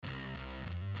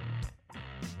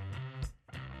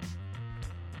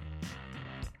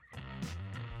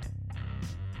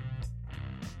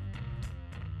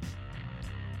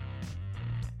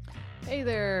Hey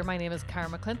there, my name is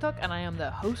Karen McClintock and I am the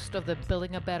host of the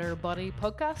Building a Better Body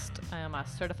podcast. I am a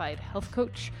certified health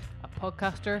coach, a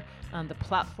podcaster, and the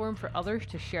platform for others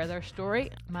to share their story.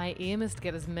 My aim is to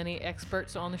get as many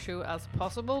experts on the show as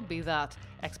possible, be that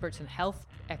experts in health,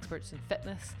 experts in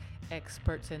fitness,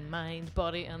 experts in mind,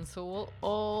 body, and soul,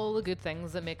 all the good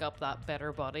things that make up that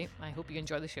better body. I hope you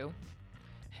enjoy the show.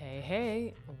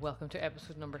 Hey, welcome to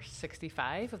episode number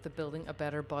 65 of the Building a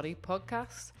Better Body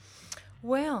podcast.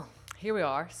 Well, here we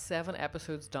are, 7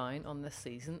 episodes down on this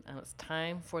season, and it's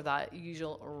time for that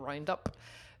usual roundup.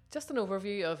 Just an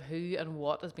overview of who and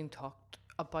what has been talked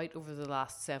about over the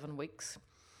last 7 weeks.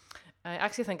 I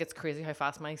actually think it's crazy how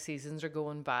fast my seasons are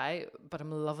going by, but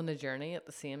I'm loving the journey at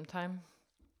the same time.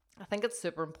 I think it's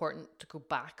super important to go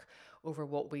back over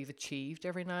what we've achieved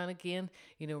every now and again,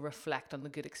 reflect on the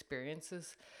good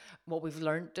experiences, what we've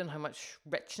learned and how much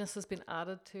richness has been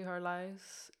added to our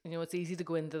lives. It's easy to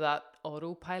go into that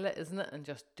autopilot, isn't it? And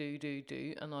just do,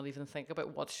 and not even think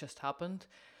about what's just happened.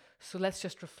 So let's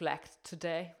just reflect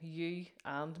today, you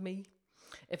and me.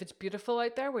 If it's beautiful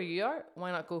out there where you are,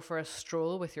 why not go for a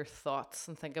stroll with your thoughts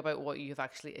and think about what you've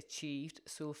actually achieved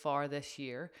so far this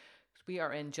year. We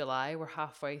are in July, we're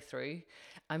halfway through.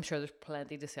 I'm sure there's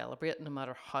plenty to celebrate, no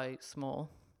matter how small.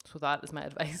 So that is my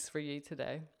advice for you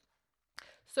today.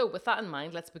 So with that in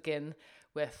mind, let's begin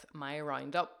with my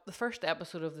roundup. The first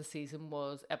episode of the season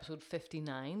was episode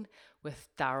 59 with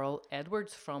Daryl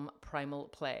Edwards from Primal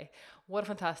Play. What a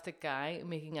fantastic guy,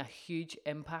 making a huge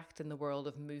impact in the world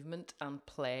of movement and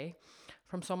play.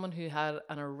 From someone who had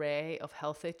an array of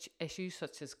health issues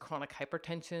such as chronic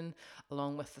hypertension,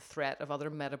 along with the threat of other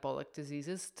metabolic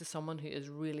diseases, to someone who is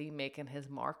really making his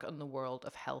mark on the world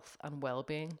of health and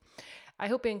well-being. I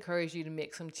hope I encourage you to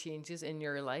make some changes in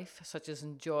your life, such as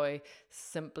enjoy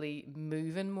simply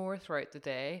moving more throughout the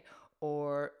day,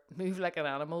 or move like an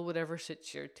animal, whatever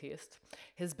suits your taste.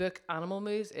 His book, Animal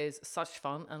Moves, is such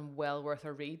fun and well worth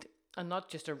a read. And not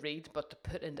just a read, but to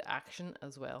put into action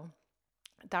as well.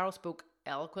 Daryl spoke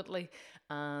eloquently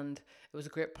and it was a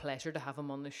great pleasure to have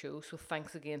him on the show. So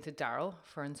thanks again to Daryl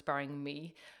for inspiring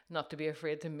me not to be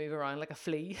afraid to move around like a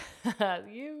flea.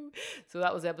 So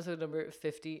that was episode number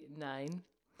 59.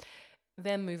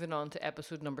 Then moving on to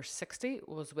episode number 60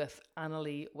 was with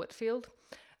Annalie Whitfield,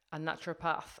 a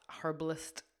naturopath,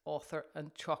 herbalist, author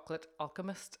and chocolate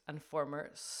alchemist and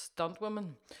former stunt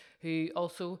woman, who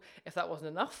also, if that wasn't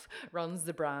enough, runs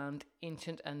the brand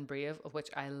Ancient and Brave, of which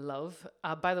I love.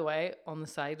 By the way, on the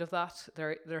side of that,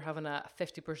 they're having a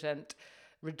 50%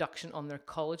 reduction on their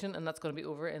collagen, and that's going to be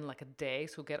over in like a day,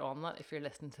 so get on that if you're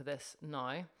listening to this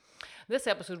now. This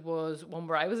episode was one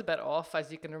where I was a bit off,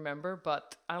 as you can remember,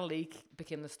 but Annalie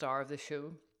became the star of the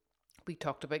show. We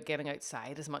talked about getting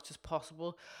outside as much as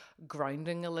possible,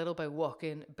 grounding a little by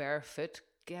walking barefoot,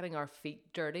 getting our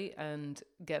feet dirty and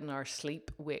getting our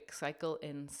sleep-wake cycle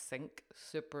in sync,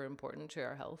 super important to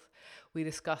our health. We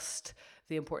discussed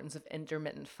the importance of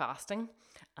intermittent fasting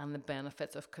and the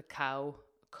benefits of cacao,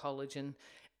 collagen,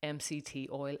 MCT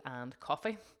oil and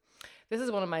coffee. This is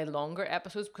one of my longer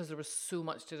episodes because there was so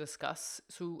much to discuss.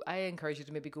 So I encourage you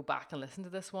to maybe go back and listen to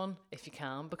this one if you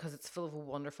can, because it's full of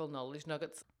wonderful knowledge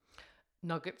nuggets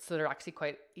that are actually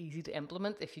quite easy to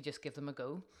implement if you just give them a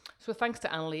go. So thanks to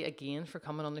Annalie again for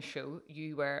coming on the show.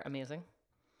 You were amazing.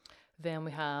 Then we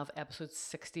have episode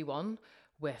 61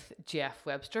 with Jeff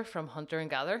Webster from Hunter and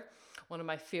Gather. One of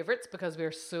my favorites because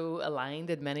we're so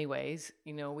aligned in many ways.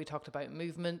 We talked about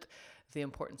movement, the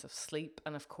importance of sleep,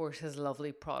 and of course his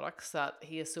lovely products that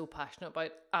he is so passionate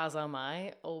about, as am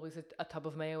I. Always a tub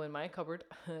of mayo in my cupboard.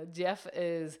 Jeff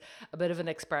is a bit of an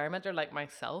experimenter like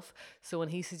myself, so when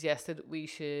he suggested we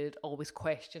should always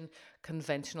question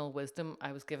conventional wisdom,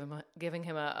 I was giving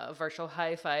him a virtual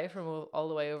high five from all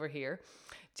the way over here.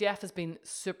 Jeff has been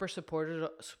super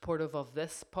supportive of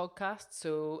this podcast,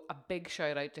 so a big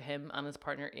shout out to him and his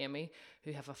partner Amy,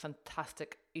 who have a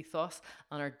fantastic ethos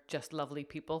and are just lovely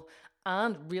people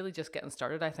and really just getting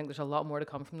started. I think there's a lot more to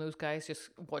come from those guys. Just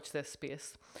watch this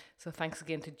space. So thanks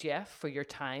again to Jeff for your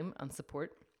time and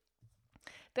support.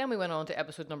 Then we went on to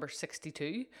episode number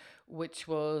 62, which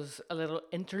was a little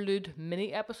interlude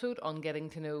mini episode on getting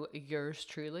to know yours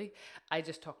truly. I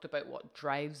just talked about what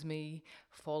drives me,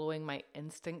 following my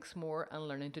instincts more and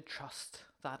learning to trust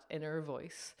that inner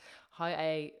voice. How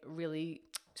I really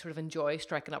sort of enjoy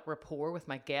striking up rapport with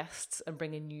my guests and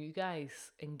bringing you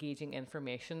guys engaging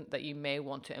information that you may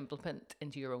want to implement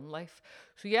into your own life.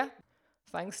 So yeah,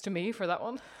 thanks to me for that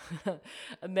one.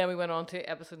 And then we went on to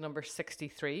episode number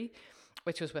 63,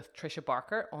 which was with Trisha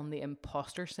Barker on the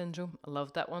imposter syndrome. I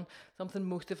loved that one. Something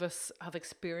most of us have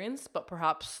experienced, but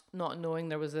perhaps not knowing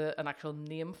there was an actual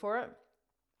name for it.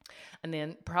 And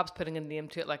then perhaps putting a name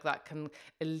to it like that can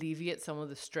alleviate some of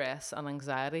the stress and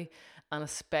anxiety. And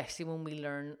especially when we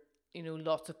learn,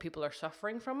 lots of people are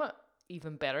suffering from it,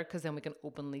 even better, because then we can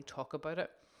openly talk about it.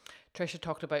 Trisha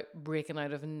talked about breaking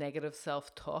out of negative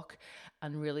self-talk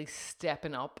and really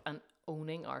stepping up and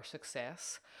owning our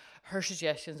success. Her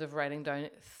suggestions of writing down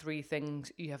 3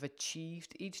 things you have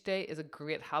achieved each day is a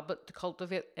great habit to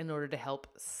cultivate in order to help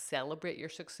celebrate your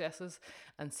successes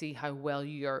and see how well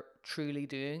you're truly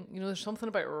doing. There's something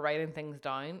about writing things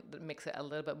down that makes it a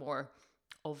little bit more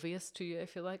obvious to you,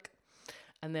 if you like.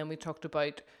 And then we talked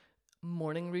about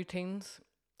morning routines,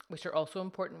 which are also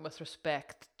important with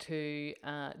respect to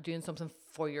doing something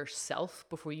for yourself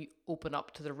before you open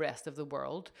up to the rest of the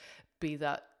world. Be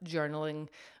that journaling,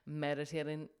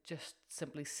 meditating, just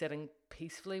simply sitting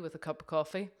peacefully with a cup of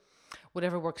coffee.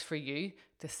 Whatever works for you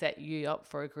to set you up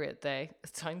for a great day.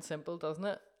 It sounds simple, doesn't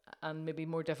it? And maybe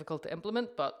more difficult to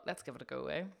implement, but let's give it a go,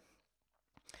 eh?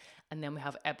 And then we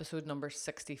have episode number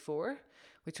 64,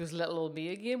 which was little old me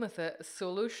again with a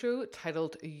solo show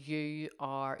titled You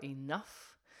Are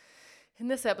Enough. In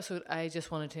this episode, I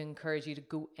just wanted to encourage you to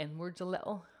go inwards a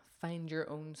little, find your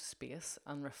own space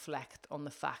and reflect on the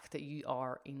fact that you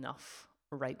are enough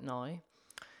right now.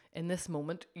 In this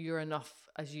moment, you're enough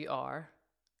as you are.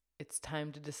 It's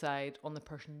time to decide on the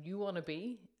person you want to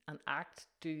be and act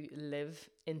to live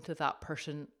into that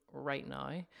person right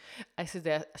now. I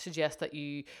suggest that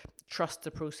you trust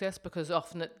the process, because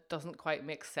often it doesn't quite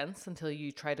make sense until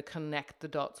you try to connect the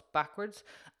dots backwards,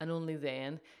 and only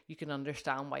then you can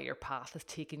understand why your path has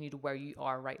taken you to where you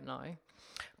are right now.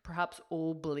 Perhaps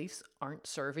old beliefs aren't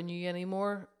serving you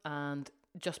anymore, and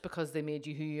just because they made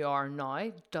you who you are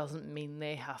now doesn't mean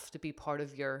they have to be part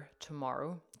of your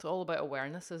tomorrow. It's all about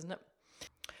awareness, isn't it?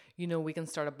 We can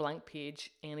start a blank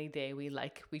page any day we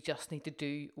like. We just need to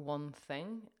do one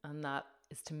thing, and that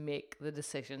is to make the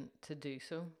decision to do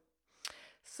so.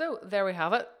 So there we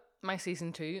have it. My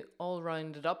season 2 all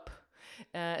rounded up.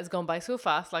 It's gone by so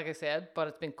fast, like I said, but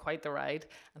it's been quite the ride.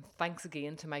 And thanks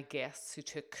again to my guests who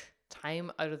took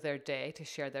time out of their day to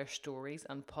share their stories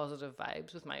and positive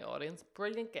vibes with my audience.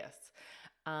 Brilliant guests.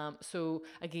 So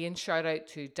again, shout out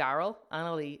to Daryl,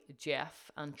 Annalie,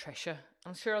 Jeff and Trisha.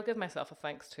 I'm sure I'll give myself a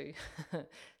thanks too.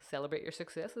 Celebrate your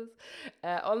successes.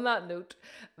 On that note,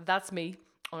 that's me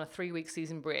on a 3-week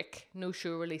season break. No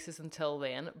show releases until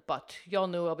then, but y'all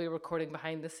know I'll be recording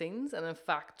behind the scenes, and in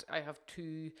fact I have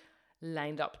 2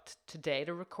 lined up today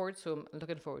to record, so I'm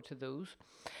looking forward to those.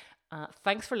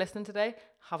 Thanks for listening today.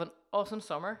 Have an awesome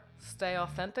summer, stay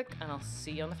authentic, and I'll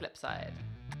see you on the flip side.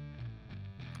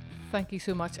 Thank you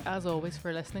so much, as always,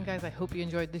 for listening, guys. I hope you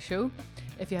enjoyed the show.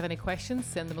 If you have any questions,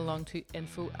 send them along to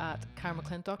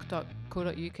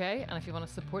info@karmaclintock.co.uk. And if you want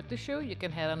to support the show, you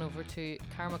can head on over to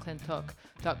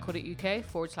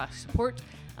karmaclintock.co.uk/support.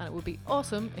 And it would be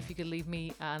awesome if you could leave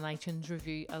me an iTunes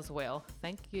review as well.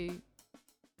 Thank you.